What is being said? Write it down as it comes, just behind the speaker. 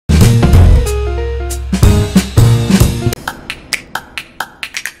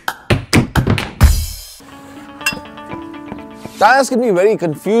Tires can be very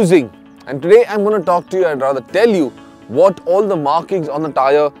confusing, and today I'm going to talk to you, I'd rather tell you what all the markings on the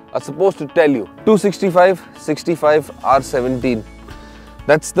tire are supposed to tell you. 265, 65, R17.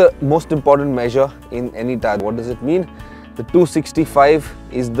 That's the most important measure in any tire. What does it mean? The 265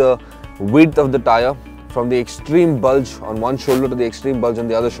 is the width of the tire from the extreme bulge on one shoulder to the extreme bulge on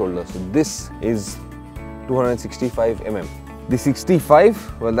the other shoulder. So this is 265 mm. The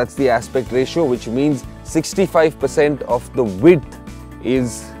 65, well, that's the aspect ratio, which means 65% of the width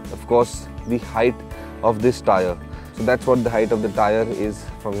is, of course, the height of this tire. So that's what the height of the tire is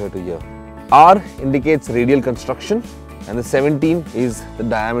from here to here. R indicates radial construction, and the 17 is the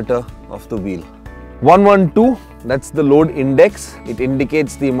diameter of the wheel. 112, that's the load index. It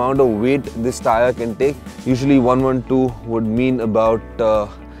indicates the amount of weight this tire can take. Usually 112 would mean about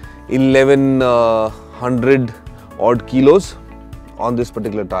 1100 odd kilos on this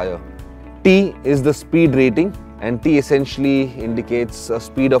particular tire. T is the speed rating, and T essentially indicates a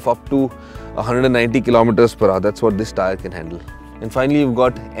speed of up to 190 kilometers per hour. That's what this tire can handle. And finally, you've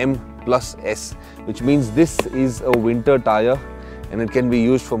got M plus S, which means this is a winter tire and it can be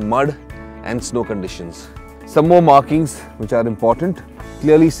used for mud and snow conditions. Some more markings which are important.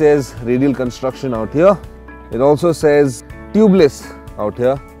 Clearly says radial construction out here. It also says tubeless out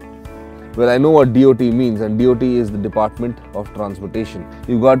here. Well, I know what DOT means, and DOT is the Department of Transportation.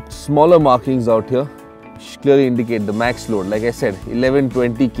 You've got smaller markings out here which clearly indicate the max load. Like I said,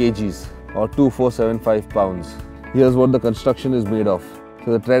 1120 kgs or 2475 pounds. Here's what the construction is made of.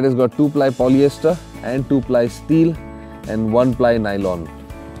 So the tread has got 2-ply polyester and 2-ply steel and 1-ply nylon.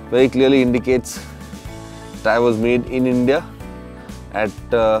 Very clearly indicates the tire was made in India at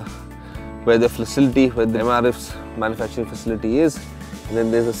where the facility, where the MRF's manufacturing facility is. And then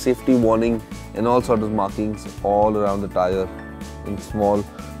there's a safety warning and all sorts of markings all around the tire in small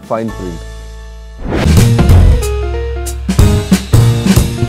fine print.